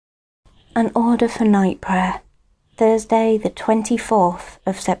An order for night prayer, Thursday the 24th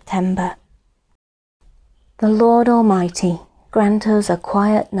of September. The Lord Almighty grant us a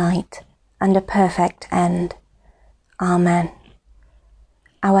quiet night and a perfect end. Amen.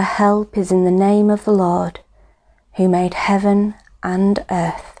 Our help is in the name of the Lord, who made heaven and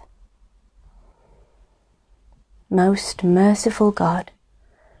earth. Most merciful God,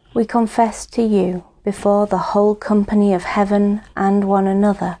 we confess to you before the whole company of heaven and one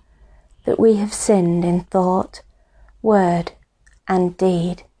another that we have sinned in thought, word, and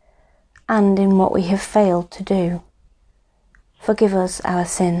deed, and in what we have failed to do. Forgive us our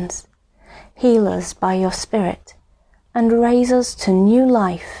sins, heal us by your Spirit, and raise us to new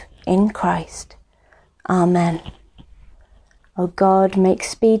life in Christ. Amen. O God, make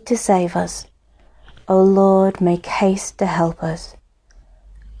speed to save us. O Lord, make haste to help us.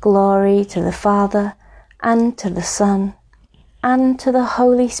 Glory to the Father, and to the Son, and to the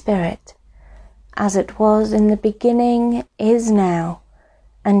Holy Spirit, as it was in the beginning, is now,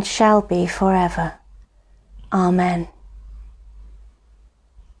 and shall be forever. Amen.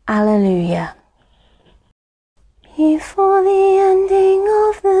 Alleluia. Before the ending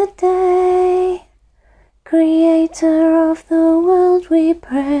of the day, Creator of the world, we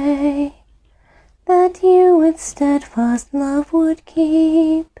pray, that you with steadfast love would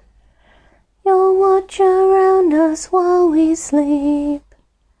keep your watch around us while we sleep.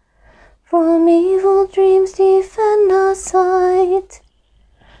 From evil dreams defend our sight,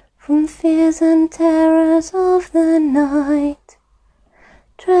 from fears and terrors of the night.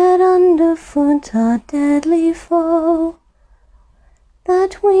 Tread underfoot our deadly foe,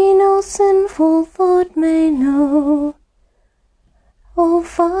 that we no sinful thought may know. O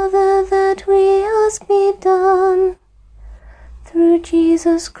Father, that we ask be done, through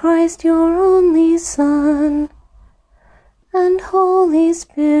Jesus Christ, your only Son, and Holy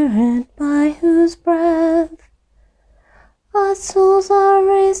Spirit, by whose breath our souls are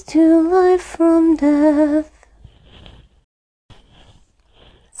raised to life from death.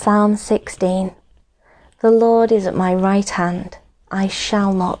 Psalm 16. The Lord is at my right hand, I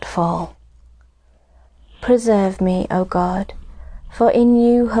shall not fall. Preserve me, O God, for in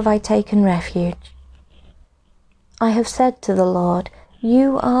you have I taken refuge. I have said to the Lord,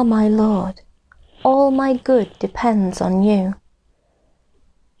 you are my Lord. All my good depends on you.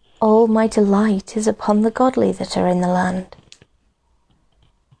 All my delight is upon the godly that are in the land,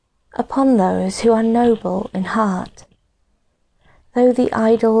 upon those who are noble in heart. Though the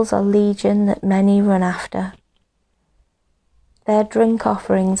idols are legion that many run after, their drink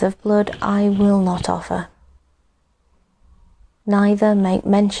offerings of blood I will not offer, neither make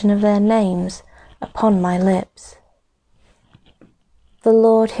mention of their names upon my lips. The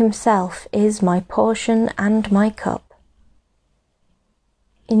Lord himself is my portion and my cup.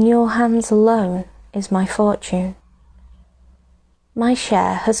 In your hands alone is my fortune. My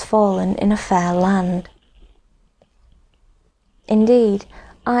share has fallen in a fair land. Indeed,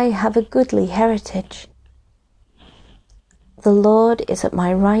 I have a goodly heritage. The Lord is at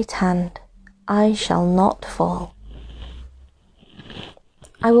my right hand, I shall not fall.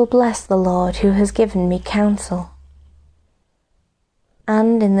 I will bless the Lord who has given me counsel.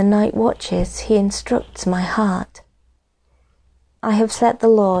 And in the night watches he instructs my heart. I have set the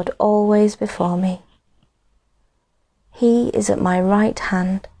Lord always before me. He is at my right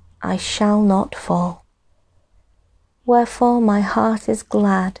hand, I shall not fall. Wherefore my heart is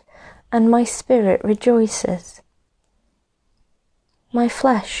glad, and my spirit rejoices. My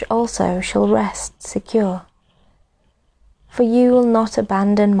flesh also shall rest secure, for you will not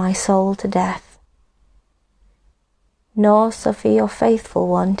abandon my soul to death, nor suffer your faithful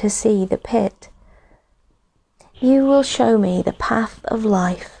one to see the pit. You will show me the path of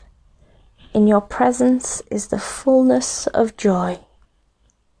life. In your presence is the fullness of joy,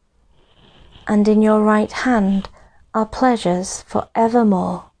 and in your right hand are pleasures for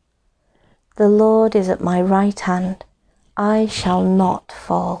evermore. The Lord is at my right hand, I shall not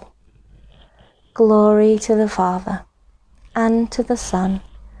fall. Glory to the Father, and to the Son,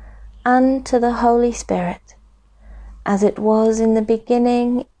 and to the Holy Spirit, as it was in the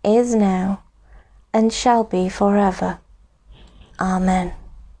beginning, is now, and shall be forever. Amen.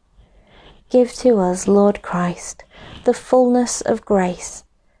 Give to us, Lord Christ, the fullness of grace,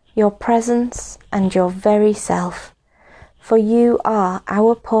 your presence and your very self, for you are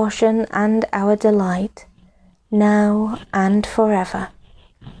our portion and our delight, now and forever.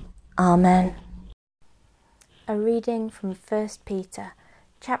 Amen. A reading from 1 Peter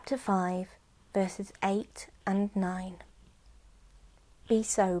chapter 5, verses 8 and 9. Be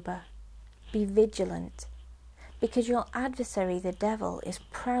sober, be vigilant, because your adversary the devil is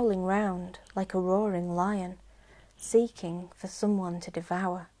prowling round like a roaring lion, seeking for someone to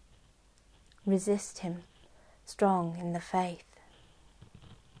devour. Resist him, strong in the faith.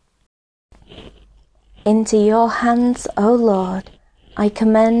 Into your hands, O Lord, I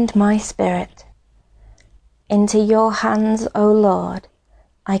commend my spirit. Into your hands, O Lord,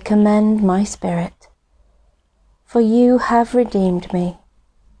 I commend my spirit. For you have redeemed me,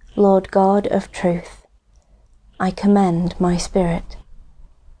 Lord God of truth. I commend my spirit.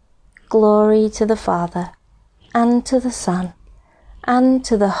 Glory to the Father, and to the Son, and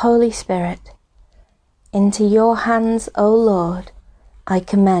to the Holy Spirit. Into your hands, O Lord, I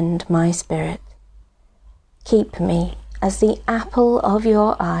commend my spirit. Keep me as the apple of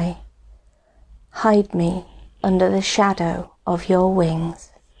your eye. Hide me under the shadow of your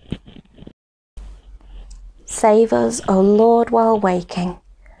wings. Save us, O Lord, while waking,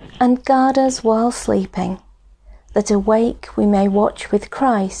 and guard us while sleeping, that awake we may watch with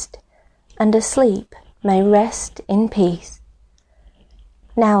Christ, and asleep may rest in peace.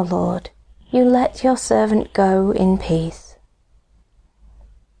 Now, Lord, you let your servant go in peace.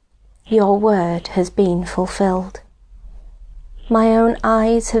 Your word has been fulfilled. My own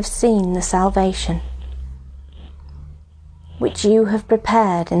eyes have seen the salvation, which you have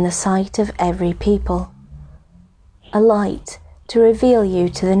prepared in the sight of every people, a light to reveal you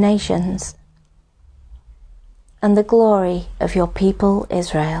to the nations, and the glory of your people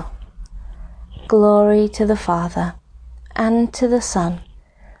Israel. Glory to the Father, and to the Son,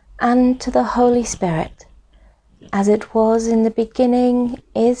 and to the Holy Spirit, as it was in the beginning,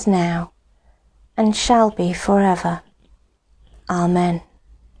 is now, and shall be forever. Amen.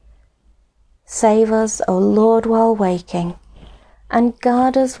 Save us, O Lord, while waking, and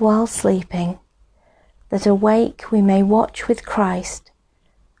guard us while sleeping, that awake we may watch with Christ,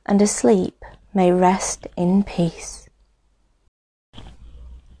 and asleep may rest in peace.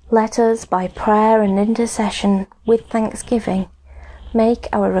 Let us, by prayer and intercession with thanksgiving, make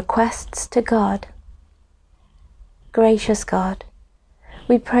our requests to God. Gracious God,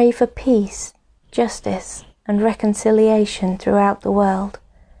 we pray for peace, justice, and reconciliation throughout the world.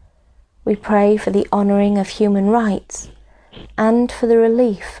 We pray for the honouring of human rights and for the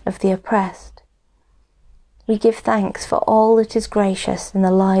relief of the oppressed. We give thanks for all that is gracious in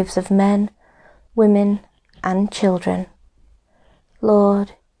the lives of men, women, and children.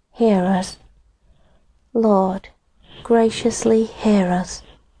 Lord, hear us. Lord, graciously hear us.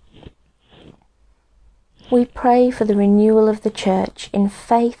 We pray for the renewal of the Church in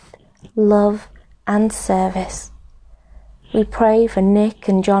faith, love, and service. We pray for Nick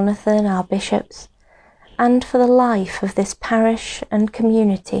and Jonathan, our bishops, and for the life of this parish and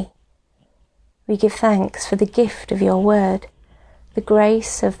community. We give thanks for the gift of your word, the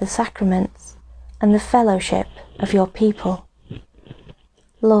grace of the sacraments, and the fellowship of your people.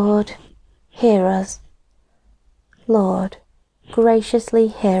 Lord, hear us. Lord, graciously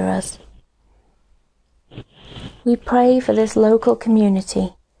hear us. We pray for this local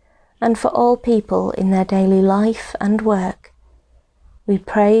community and for all people in their daily life and work. We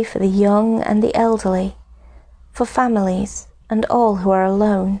pray for the young and the elderly, for families and all who are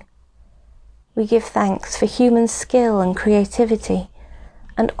alone. We give thanks for human skill and creativity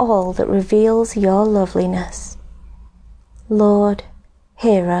and all that reveals your loveliness. Lord,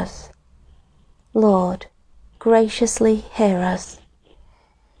 hear us. Lord, graciously hear us.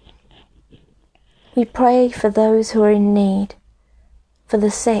 We pray for those who are in need, for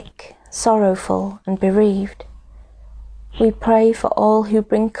the sick, sorrowful, and bereaved. We pray for all who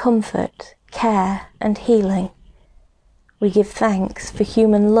bring comfort, care, and healing. We give thanks for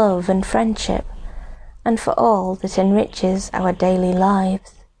human love and friendship, and for all that enriches our daily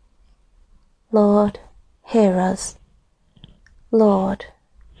lives. Lord, hear us. Lord,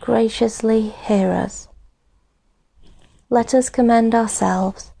 graciously hear us. Let us commend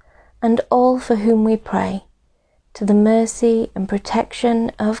ourselves and all for whom we pray to the mercy and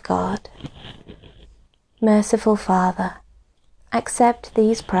protection of God. Merciful Father, accept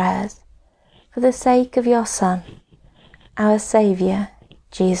these prayers for the sake of your Son, our Saviour,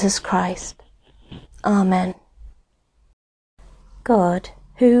 Jesus Christ. Amen. God,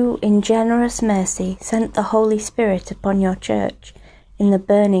 who in generous mercy sent the Holy Spirit upon your Church in the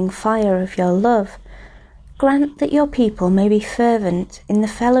burning fire of your love, grant that your people may be fervent in the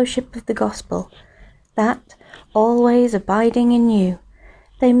fellowship of the gospel, that, always abiding in you,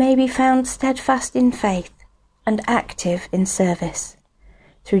 they may be found steadfast in faith and active in service.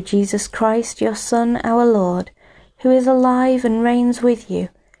 Through Jesus Christ, your Son, our Lord, who is alive and reigns with you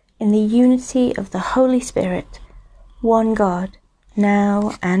in the unity of the Holy Spirit, one God,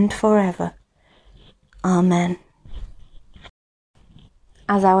 now and forever. Amen.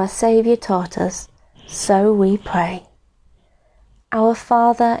 As our Saviour taught us, so we pray. Our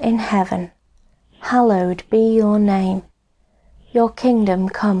Father in heaven, hallowed be your name. Your kingdom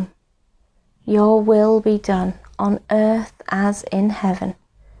come. Your will be done on earth as in heaven.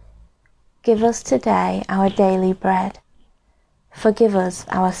 Give us today our daily bread. Forgive us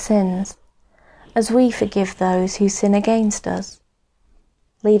our sins, as we forgive those who sin against us.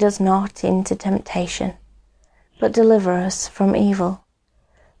 Lead us not into temptation, but deliver us from evil.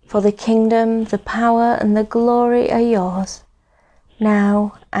 For the kingdom, the power, and the glory are yours,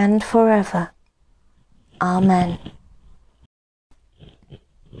 now and forever. Amen.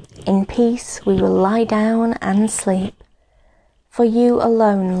 In peace we will lie down and sleep, for you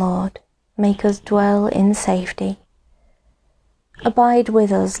alone, Lord, make us dwell in safety. Abide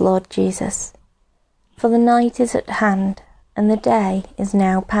with us, Lord Jesus, for the night is at hand and the day is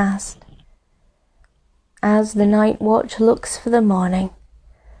now past. As the night watch looks for the morning,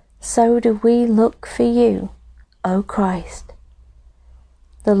 so do we look for you, O Christ.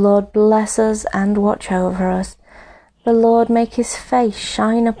 The Lord bless us and watch over us. The Lord make his face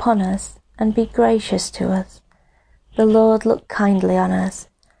shine upon us and be gracious to us. The Lord look kindly on us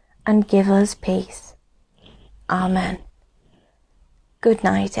and give us peace. Amen. Good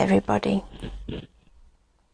night, everybody.